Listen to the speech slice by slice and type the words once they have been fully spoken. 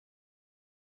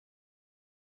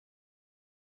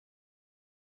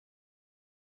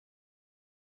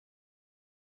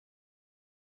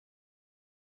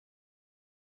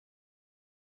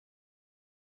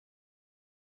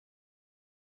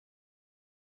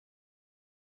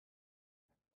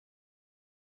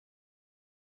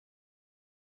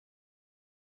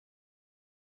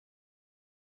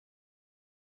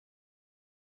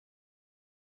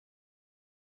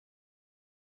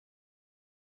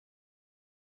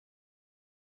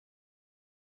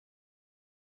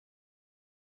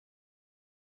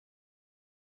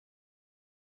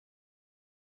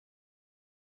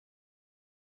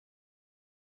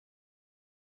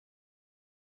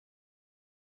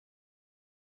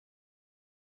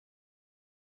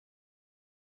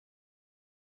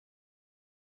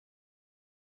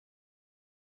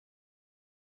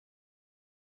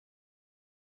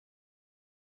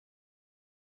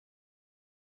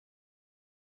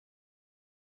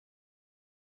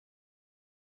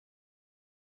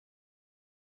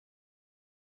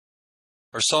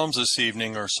Our Psalms this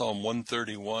evening are Psalm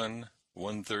 131,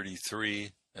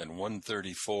 133, and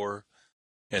 134,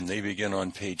 and they begin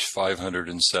on page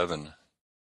 507.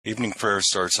 Evening prayer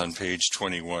starts on page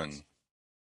 21.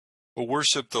 O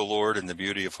worship the Lord in the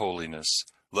beauty of holiness.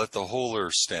 Let the whole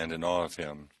earth stand in awe of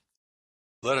him.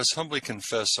 Let us humbly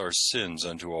confess our sins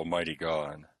unto Almighty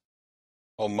God.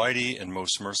 Almighty and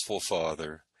most merciful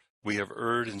Father, we have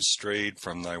erred and strayed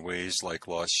from thy ways like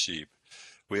lost sheep.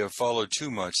 We have followed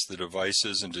too much the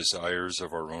devices and desires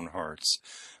of our own hearts.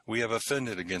 We have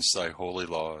offended against thy holy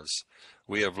laws.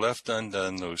 We have left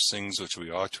undone those things which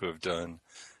we ought to have done,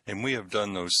 and we have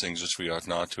done those things which we ought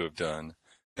not to have done,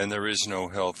 and there is no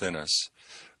health in us.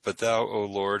 But thou, O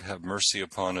Lord, have mercy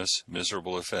upon us,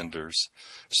 miserable offenders.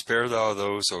 Spare thou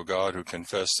those, O God, who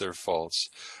confess their faults.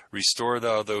 Restore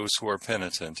thou those who are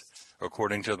penitent,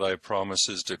 according to thy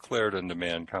promises declared unto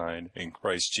mankind in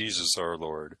Christ Jesus our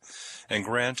Lord. And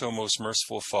grant, O most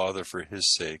merciful Father, for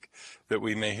his sake, that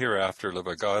we may hereafter live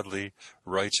a godly,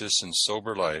 righteous, and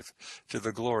sober life, to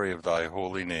the glory of thy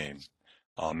holy name.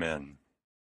 Amen.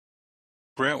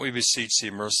 Grant, we beseech thee,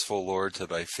 merciful Lord, to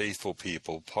thy faithful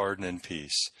people pardon and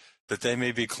peace, that they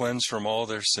may be cleansed from all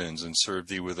their sins and serve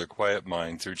thee with a quiet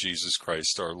mind through Jesus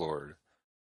Christ our Lord.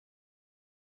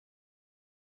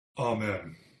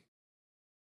 Amen.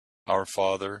 Our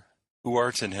Father, who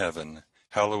art in heaven,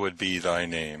 hallowed be thy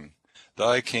name.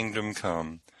 Thy kingdom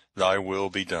come, thy will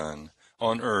be done,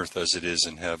 on earth as it is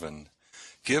in heaven.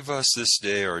 Give us this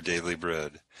day our daily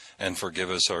bread, and forgive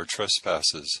us our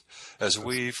trespasses, as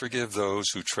we forgive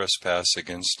those who trespass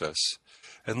against us.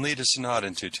 And lead us not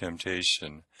into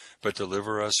temptation, but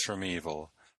deliver us from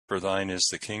evil. For thine is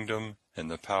the kingdom,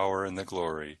 and the power, and the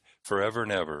glory, forever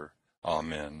and ever.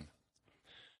 Amen.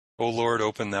 O Lord,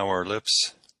 open thou our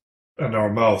lips, and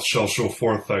our mouth shall show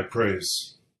forth thy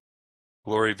praise.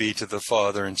 Glory be to the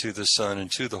Father, and to the Son,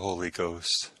 and to the Holy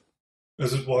Ghost.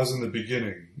 As it was in the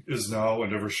beginning, is now,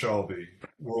 and ever shall be,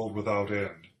 world without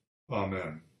end.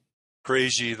 Amen.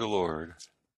 Praise ye the Lord.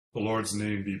 The Lord's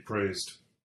name be praised.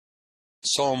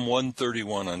 Psalm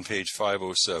 131 on page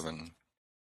 507.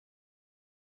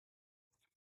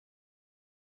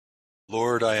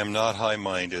 Lord, I am not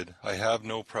high-minded, I have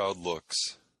no proud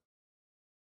looks.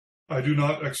 I do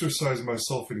not exercise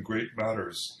myself in great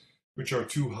matters, which are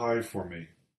too high for me.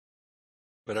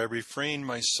 But I refrain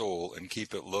my soul and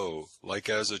keep it low, like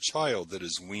as a child that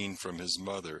is weaned from his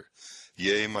mother.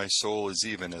 Yea, my soul is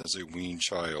even as a weaned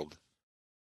child.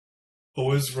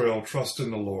 O Israel, trust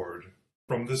in the Lord,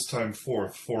 from this time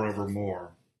forth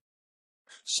forevermore.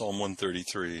 Psalm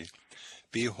 133.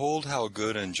 Behold how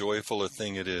good and joyful a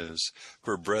thing it is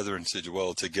for brethren to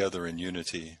dwell together in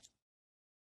unity.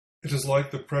 It is like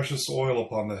the precious oil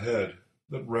upon the head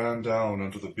that ran down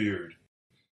unto the beard,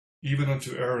 even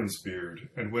unto Aaron's beard,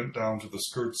 and went down to the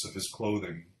skirts of his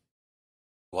clothing.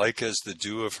 Like as the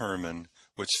dew of Hermon,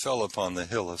 which fell upon the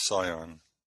hill of Sion.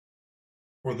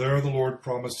 For there the Lord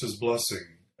promised his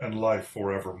blessing, and life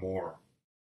forevermore.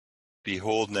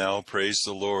 Behold now, praise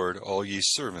the Lord, all ye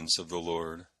servants of the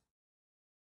Lord.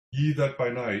 Ye that by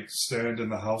night stand in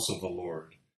the house of the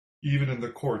Lord, even in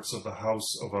the courts of the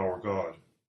house of our God.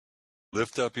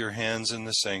 Lift up your hands in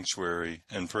the sanctuary,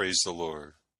 and praise the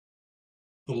Lord.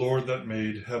 The Lord that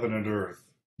made heaven and earth,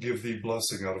 give thee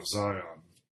blessing out of Zion.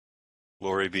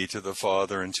 Glory be to the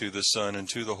Father, and to the Son, and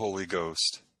to the Holy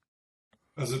Ghost.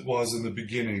 As it was in the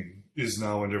beginning, is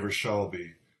now, and ever shall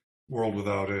be, world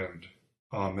without end.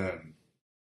 Amen.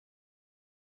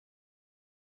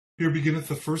 Here beginneth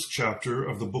the first chapter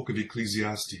of the book of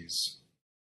Ecclesiastes.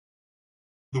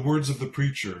 The words of the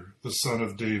preacher, the son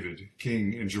of David,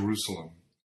 king in Jerusalem.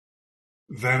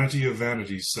 Vanity of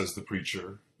vanities, says the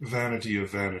preacher, vanity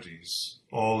of vanities,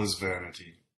 all is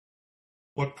vanity.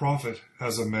 What profit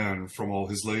has a man from all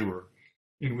his labor,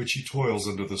 in which he toils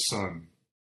under the sun?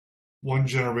 One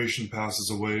generation passes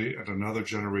away, and another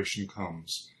generation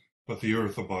comes, but the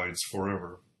earth abides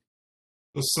forever.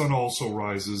 The sun also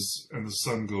rises, and the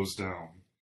sun goes down,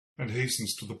 and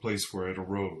hastens to the place where it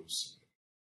arose.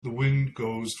 The wind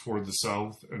goes toward the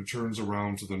south, and turns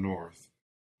around to the north.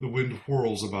 The wind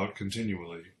whirls about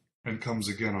continually, and comes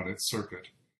again on its circuit.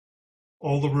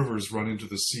 All the rivers run into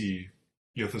the sea,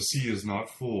 yet the sea is not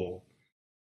full.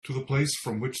 To the place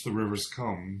from which the rivers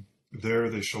come, there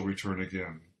they shall return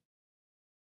again.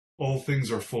 All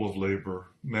things are full of labor,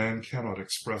 man cannot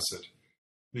express it.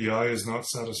 The eye is not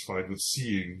satisfied with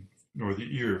seeing, nor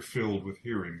the ear filled with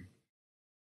hearing.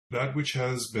 That which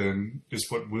has been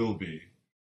is what will be.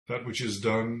 That which is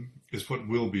done is what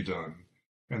will be done,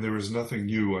 and there is nothing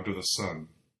new under the sun.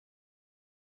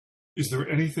 Is there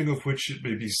anything of which it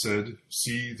may be said,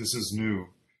 see, this is new?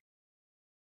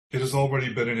 It has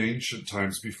already been in ancient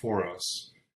times before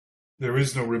us. There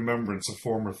is no remembrance of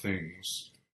former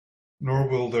things, nor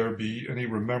will there be any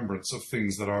remembrance of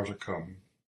things that are to come,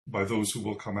 by those who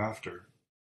will come after.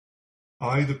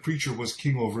 I, the preacher, was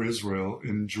king over Israel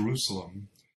in Jerusalem,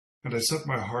 and I set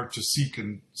my heart to seek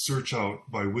and search out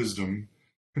by wisdom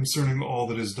concerning all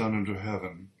that is done under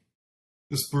heaven.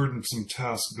 This burdensome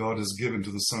task God has given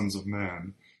to the sons of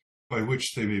man, by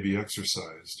which they may be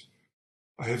exercised.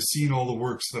 I have seen all the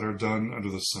works that are done under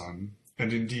the sun,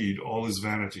 and indeed all is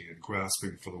vanity and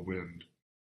grasping for the wind.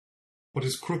 What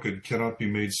is crooked cannot be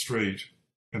made straight,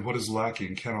 and what is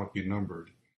lacking cannot be numbered.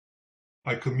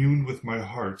 I communed with my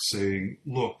heart, saying,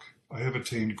 Look, I have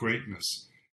attained greatness,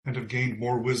 and have gained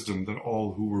more wisdom than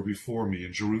all who were before me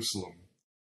in Jerusalem.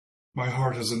 My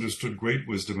heart has understood great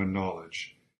wisdom and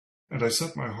knowledge, and I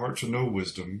set my heart to know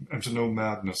wisdom, and to know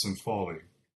madness and folly.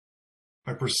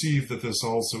 I perceive that this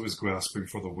also is grasping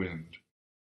for the wind.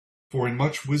 For in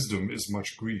much wisdom is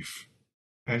much grief,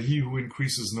 and he who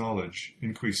increases knowledge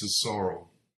increases sorrow.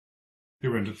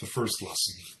 Here endeth the first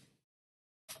lesson.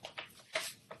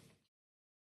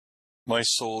 My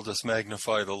soul doth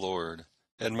magnify the Lord,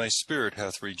 and my spirit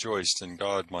hath rejoiced in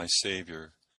God my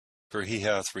Saviour. For he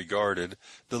hath regarded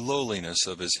the lowliness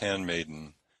of his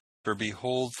handmaiden. For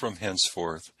behold, from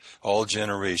henceforth all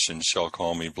generations shall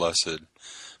call me blessed.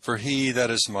 For he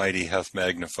that is mighty hath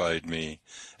magnified me,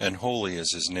 and holy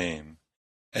is his name.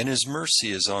 And his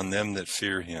mercy is on them that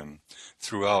fear him,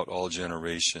 throughout all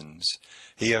generations.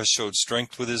 He hath showed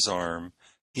strength with his arm.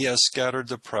 He hath scattered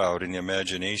the proud in the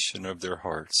imagination of their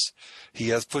hearts. He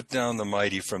hath put down the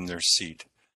mighty from their seat,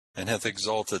 and hath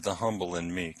exalted the humble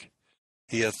and meek.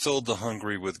 He hath filled the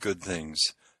hungry with good things,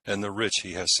 and the rich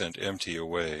he hath sent empty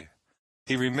away.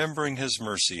 He, remembering his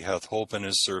mercy, hath hope in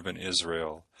his servant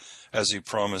Israel, as he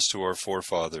promised to our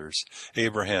forefathers,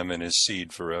 Abraham and his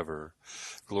seed forever.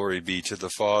 Glory be to the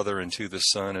Father, and to the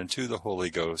Son, and to the Holy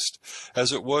Ghost,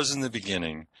 as it was in the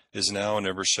beginning, is now, and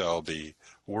ever shall be,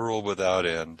 world without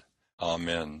end.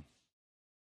 Amen.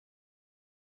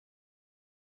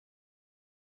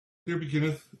 Here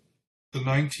beginneth the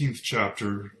 19th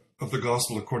chapter of the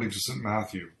Gospel according to St.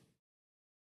 Matthew.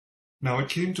 Now it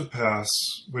came to pass,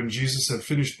 when Jesus had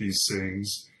finished these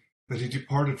sayings, that he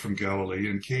departed from Galilee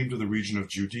and came to the region of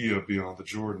Judea beyond the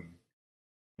Jordan.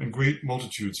 And great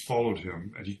multitudes followed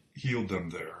him, and he healed them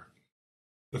there.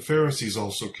 The Pharisees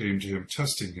also came to him,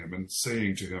 testing him, and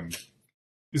saying to him,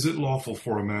 Is it lawful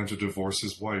for a man to divorce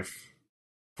his wife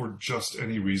for just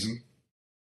any reason?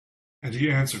 And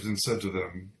he answered and said to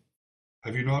them,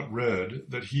 Have you not read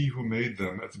that he who made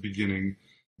them at the beginning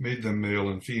made them male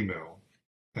and female?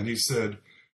 And he said,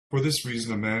 For this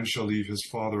reason a man shall leave his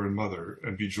father and mother,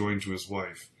 and be joined to his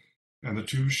wife, and the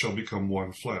two shall become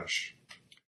one flesh.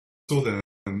 So then,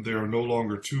 they are no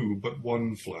longer two, but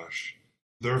one flesh.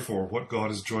 Therefore, what God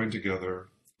has joined together,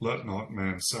 let not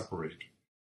man separate.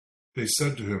 They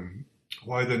said to him,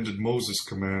 Why then did Moses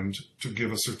command to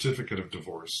give a certificate of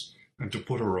divorce, and to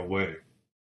put her away?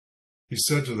 He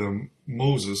said to them,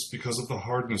 Moses, because of the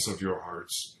hardness of your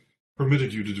hearts,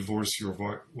 permitted you to divorce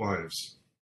your wives.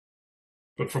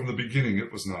 But from the beginning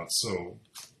it was not so.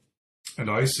 And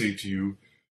I say to you,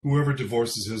 whoever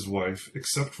divorces his wife,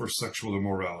 except for sexual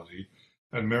immorality,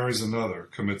 and marries another,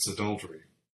 commits adultery.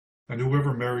 And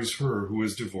whoever marries her who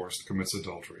is divorced commits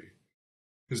adultery.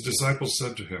 His disciples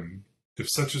said to him, If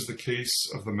such is the case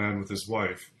of the man with his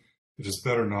wife, it is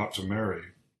better not to marry.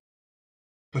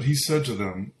 But he said to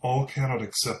them, All cannot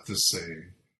accept this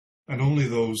saying, and only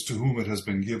those to whom it has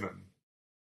been given.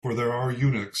 For there are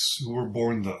eunuchs who were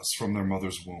born thus from their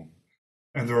mother's womb,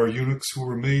 and there are eunuchs who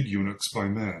were made eunuchs by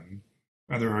men,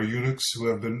 and there are eunuchs who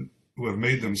have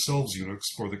made themselves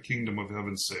eunuchs for the kingdom of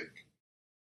heaven's sake.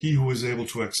 He who is able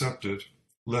to accept it,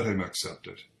 let him accept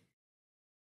it.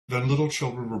 Then little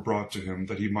children were brought to him,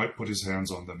 that he might put his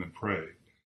hands on them and pray.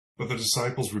 But the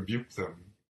disciples rebuked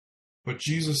them. But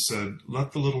Jesus said,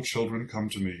 Let the little children come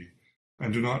to me,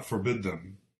 and do not forbid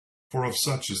them, for of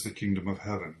such is the kingdom of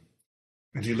heaven.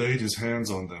 And he laid his hands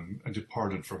on them, and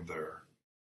departed from there.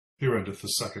 Here endeth the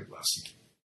second lesson.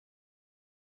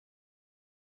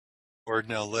 Lord,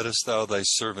 now lettest thou thy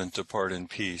servant depart in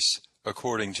peace,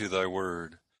 according to thy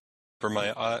word. For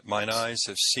mine eyes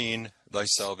have seen thy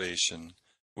salvation,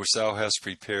 which thou hast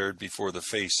prepared before the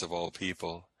face of all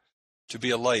people, to be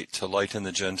a light to lighten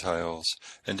the Gentiles,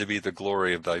 and to be the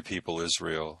glory of thy people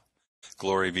Israel.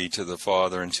 Glory be to the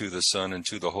Father, and to the Son, and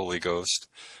to the Holy Ghost,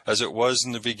 as it was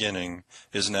in the beginning,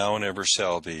 is now, and ever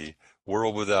shall be,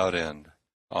 world without end.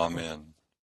 Amen.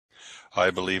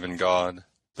 I believe in God,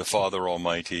 the Father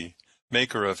Almighty,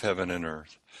 maker of heaven and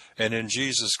earth, and in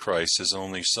Jesus Christ, his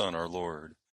only Son, our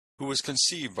Lord, who was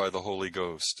conceived by the Holy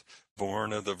Ghost,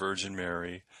 born of the Virgin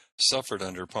Mary, suffered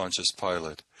under Pontius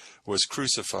Pilate, was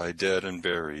crucified, dead, and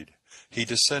buried. He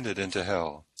descended into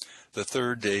hell. The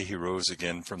third day he rose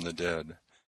again from the dead.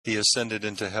 He ascended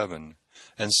into heaven,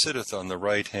 and sitteth on the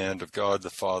right hand of God the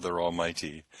Father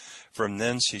Almighty. From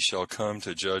thence he shall come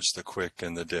to judge the quick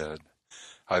and the dead.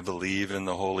 I believe in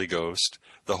the Holy Ghost,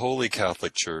 the Holy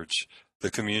Catholic Church,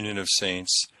 the communion of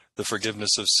saints, the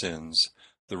forgiveness of sins,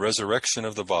 the resurrection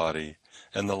of the body,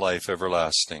 and the life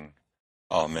everlasting.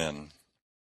 Amen.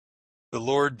 The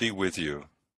Lord be with you.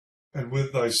 And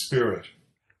with thy spirit.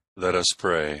 Let us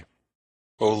pray.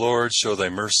 O Lord, show thy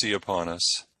mercy upon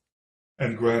us.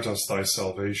 And grant us thy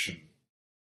salvation.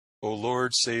 O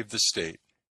Lord, save the state.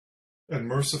 And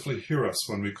mercifully hear us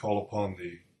when we call upon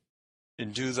thee.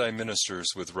 Endue thy ministers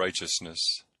with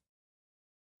righteousness.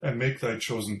 And make thy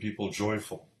chosen people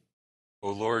joyful.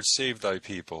 O Lord, save thy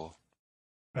people.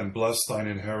 And bless thine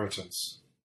inheritance.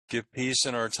 Give peace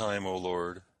in our time, O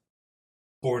Lord.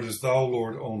 For it is thou,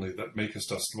 Lord, only that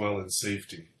makest us dwell in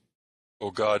safety.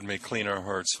 O God, may clean our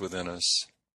hearts within us.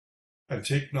 And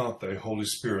take not thy Holy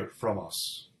Spirit from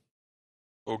us.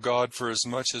 O God, for as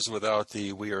much as without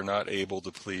thee we are not able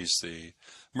to please thee,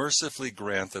 mercifully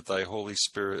grant that thy Holy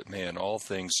Spirit may in all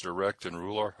things direct and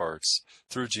rule our hearts,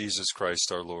 through Jesus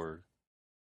Christ our Lord.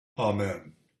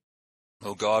 Amen.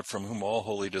 O God, from whom all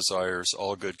holy desires,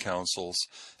 all good counsels,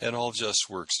 and all just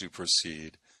works do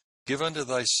proceed, give unto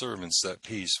thy servants that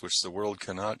peace which the world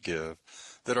cannot give,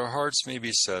 that our hearts may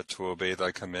be set to obey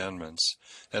thy commandments,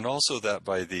 and also that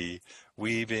by thee,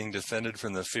 we, being defended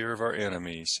from the fear of our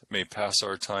enemies, may pass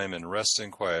our time in rest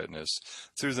and quietness,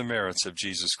 through the merits of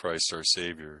Jesus Christ our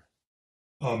Savior.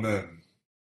 Amen.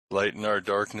 Lighten our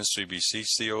darkness, we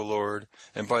beseech thee, O Lord,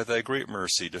 and by thy great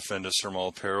mercy defend us from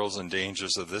all perils and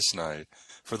dangers of this night,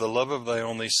 for the love of thy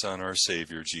only Son, our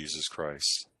Savior, Jesus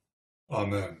Christ.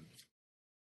 Amen.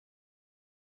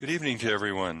 Good evening to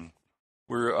everyone.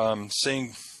 We're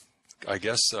saying, I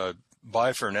guess,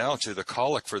 bye for now to the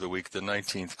collect for the week, the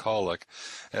 19th collect,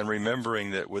 and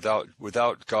remembering that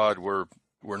without God, we're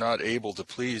not able to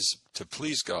please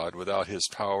God without His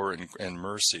power and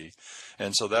mercy,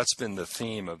 and so that's been the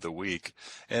theme of the week.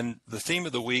 And the theme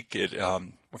of the week,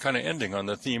 we're kind of ending on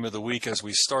the theme of the week as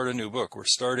we start a new book. We're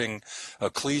starting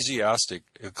Ecclesiastes,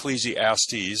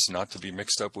 not to be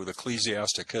mixed up with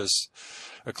Ecclesiasticus.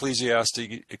 Ecclesiastes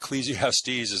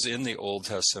is in the Old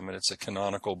Testament. It's a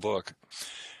canonical book.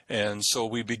 And so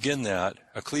we begin that.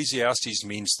 Ecclesiastes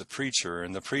means the preacher,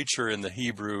 and the preacher in the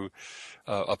Hebrew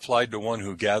applied to one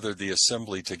who gathered the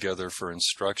assembly together for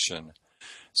instruction.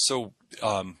 So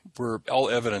all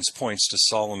evidence points to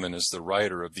Solomon as the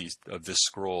writer of this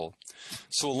scroll.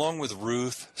 So along with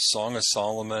Ruth, Song of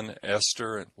Solomon,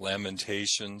 Esther, and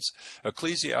Lamentations,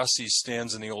 Ecclesiastes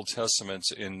stands in the Old Testament,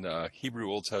 in Hebrew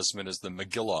Old Testament, as the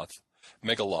Megilloth.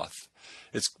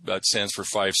 It stands for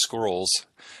 5 scrolls.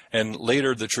 And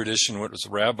later the tradition was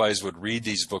rabbis would read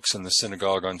these books in the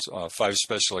synagogue on 5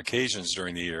 special occasions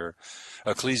during the year,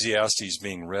 Ecclesiastes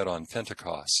being read on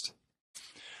Pentecost.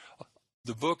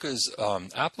 The book is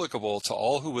applicable to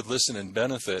all who would listen and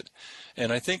benefit.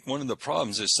 And I think one of the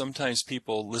problems is sometimes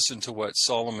people listen to what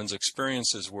Solomon's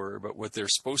experiences were, but what they're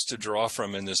supposed to draw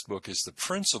from in this book is the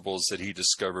principles that he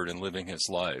discovered in living his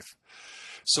life.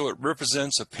 So it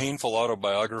represents a painful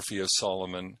autobiography of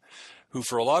Solomon, who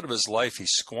for a lot of his life he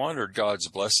squandered God's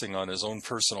blessing on his own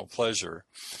personal pleasure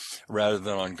rather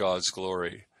than on God's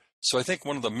glory. So I think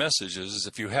one of the messages is,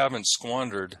 if you haven't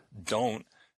squandered, don't.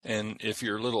 And if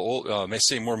you're a little old, may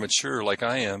say more mature like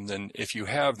I am, then if you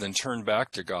have, then turn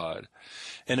back to God.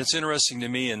 And it's interesting to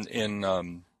me in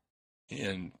the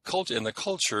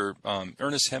culture,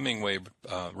 Ernest Hemingway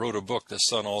wrote a book, The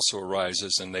Sun Also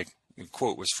Arises, and the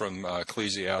quote was from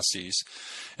Ecclesiastes.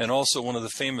 And also one of the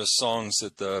famous songs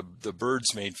that the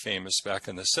Byrds made famous back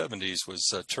in the 70s was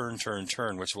Turn, Turn,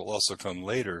 Turn, which will also come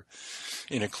later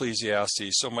in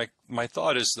Ecclesiastes. So my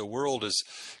thought is the world is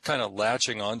kind of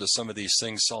latching on to some of these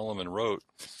things Solomon wrote,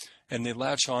 and they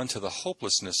latch on to the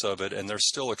hopelessness of it, and they're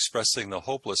still expressing the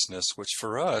hopelessness, which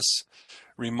for us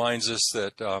reminds us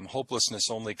that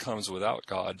hopelessness only comes without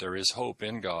God. There is hope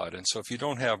in God, and so if you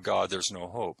don't have God, there's no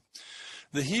hope.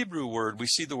 The Hebrew word, we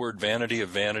see the word vanity of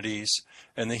vanities,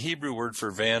 and the Hebrew word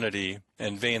for vanity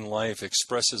and vain life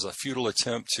expresses a futile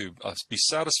attempt to be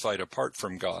satisfied apart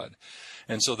from God.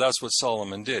 And so that's what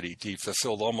Solomon did. He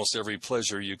fulfilled almost every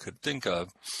pleasure you could think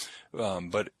of.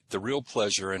 But the real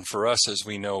pleasure, and for us, as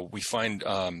we know, we find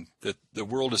that the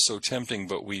world is so tempting,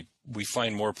 but we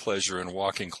find more pleasure in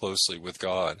walking closely with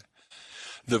God.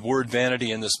 The word vanity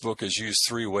in this book is used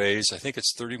 3 ways. I think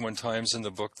it's 31 times in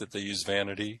the book that they use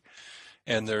vanity.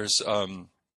 And there's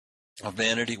a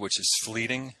vanity which is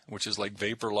fleeting, which is like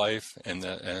vapor life,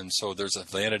 and so there's a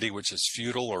vanity which is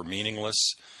futile or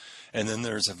meaningless, and then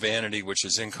there's a vanity which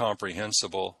is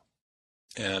incomprehensible.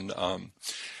 And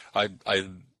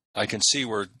I can see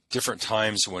where different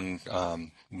times when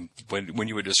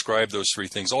you would describe those three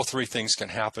things, all three things can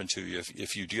happen to you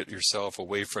if you get yourself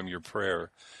away from your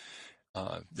prayer.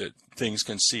 That things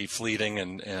can seem fleeting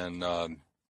and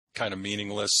kind of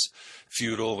meaningless,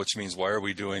 futile, which means why are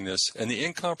we doing this? And the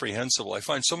incomprehensible, I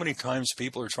find so many times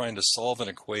people are trying to solve an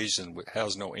equation that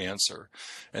has no answer,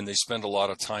 and they spend a lot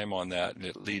of time on that, and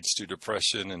it leads to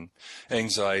depression and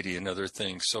anxiety and other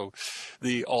things. So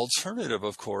the alternative,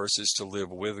 of course, is to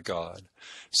live with God.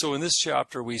 So in this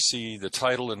chapter, we see the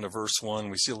title in the verse 1,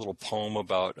 we see a little poem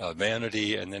about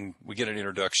vanity, and then we get an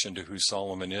introduction to who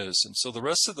Solomon is. And so the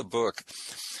rest of the book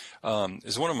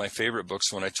is one of my favorite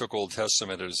books when I took Old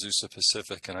Testament at Azusa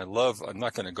Pacific, and I'm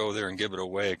not going to go there and give it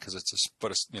away because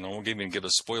I won't even give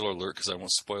a spoiler alert because I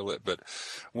won't spoil it, but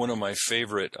one of my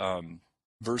favorite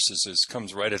verses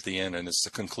comes right at the end, and it's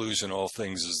the conclusion, all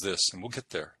things is this, and we'll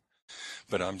get there,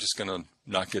 but I'm just going to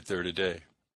not get there today.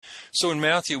 So in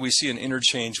Matthew, we see an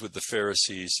interchange with the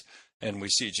Pharisees, and we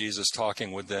see Jesus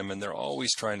talking with them, and they're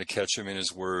always trying to catch him in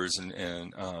his words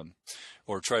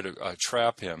or try to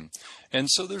trap him. And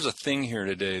so there's a thing here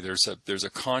today. There's a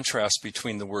contrast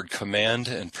between the word command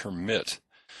and permit.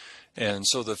 And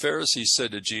so the Pharisees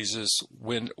said to Jesus,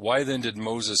 why then did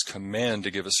Moses command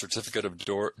to give a certificate of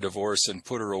divorce and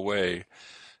put her away?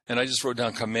 And I just wrote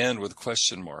down command with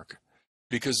question mark,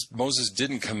 because Moses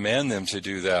didn't command them to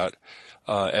do that.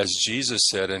 As Jesus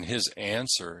said, and his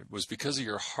answer was, because of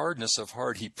your hardness of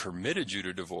heart, he permitted you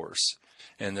to divorce.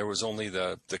 And there was only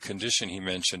the condition he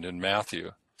mentioned in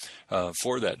Matthew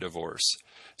for that divorce.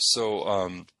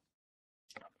 So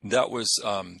that was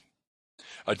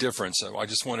a difference. I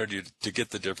just wanted you to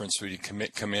get the difference between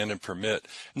command and permit.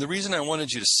 And the reason I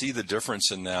wanted you to see the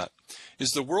difference in that is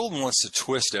the world wants to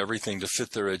twist everything to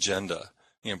fit their agenda.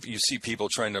 You see people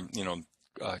trying to,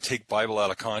 take Bible out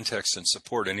of context and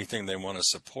support anything they want to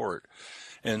support.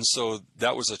 And so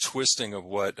that was a twisting of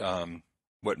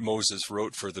what Moses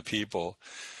wrote for the people.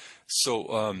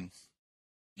 So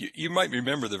you might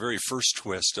remember the very first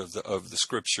twist of the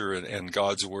scripture and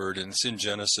God's word, and it's in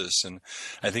Genesis, and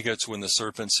I think that's when the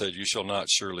serpent said, "You shall not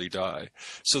surely die."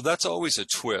 So that's always a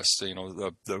twist.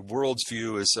 The world's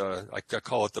view is, I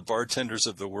call it, the bartenders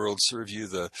of the world serve you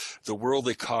the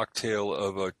worldly cocktail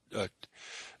of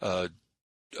a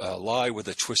lie with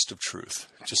a twist of truth,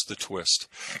 just the twist.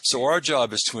 So our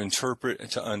job is to interpret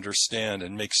and to understand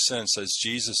and make sense, as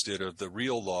Jesus did, of the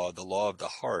real law, the law of the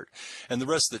heart. And the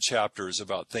rest of the chapter is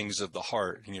about things of the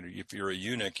heart. If you're a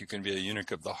eunuch, you can be a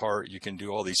eunuch of the heart. You can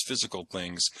do all these physical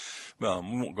things. We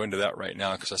won't go into that right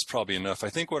now because that's probably enough. I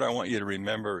think what I want you to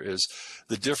remember is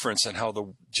the difference in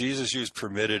how Jesus used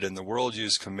permitted and the world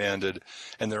used commanded,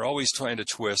 and they're always trying to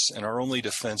twist, and our only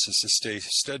defense is to stay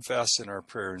steadfast in our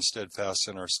prayer and steadfast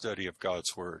in our study of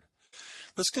God's Word.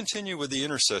 Let's continue with the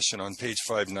intercession on page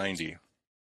 590.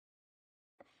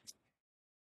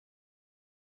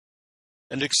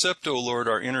 And accept, O Lord,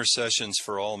 our intercessions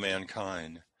for all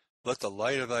mankind. Let the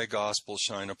light of thy gospel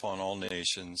shine upon all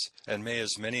nations, and may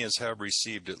as many as have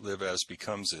received it live as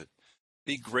becomes it.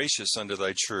 Be gracious unto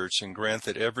thy church, and grant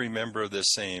that every member of the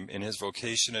same, in his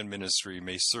vocation and ministry,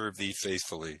 may serve thee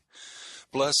faithfully.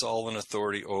 Bless all in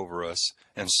authority over us,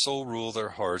 and so rule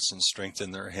their hearts and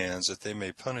strengthen their hands, that they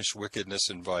may punish wickedness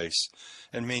and vice,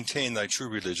 and maintain thy true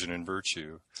religion and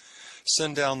virtue.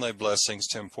 Send down thy blessings,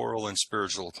 temporal and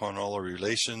spiritual, upon all our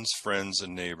relations, friends,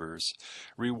 and neighbors.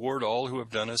 Reward all who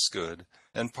have done us good,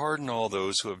 and pardon all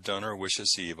those who have done or wish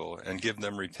us evil, and give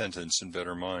them repentance and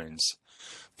better minds.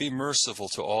 Be merciful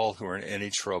to all who are in any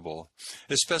trouble,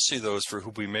 especially those for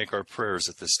whom we make our prayers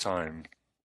at this time.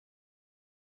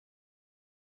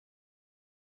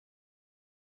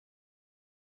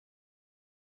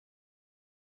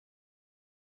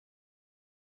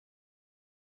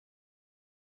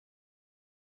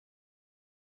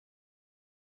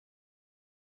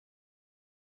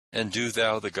 And do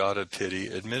thou, the God of pity,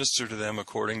 administer to them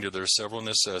according to their several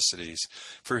necessities,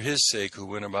 for his sake who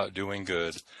went about doing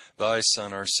good, thy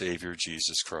Son, our Savior,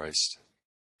 Jesus Christ.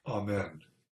 Amen.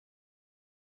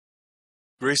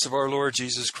 Grace of our Lord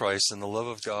Jesus Christ, and the love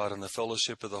of God, and the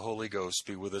fellowship of the Holy Ghost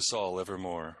be with us all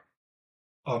evermore.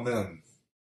 Amen.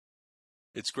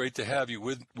 It's great to have you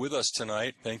with us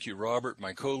tonight. Thank you, Robert,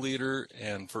 my co-leader,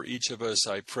 and for each of us,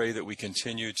 I pray that we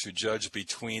continue to judge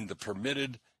between the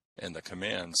permitted and the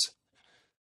commands.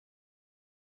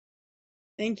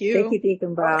 Thank you. Thank you,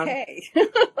 Deacon Bob. Okay.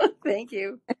 Thank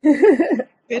you.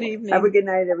 Good Good evening. Have a good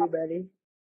night, everybody.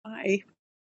 Bye.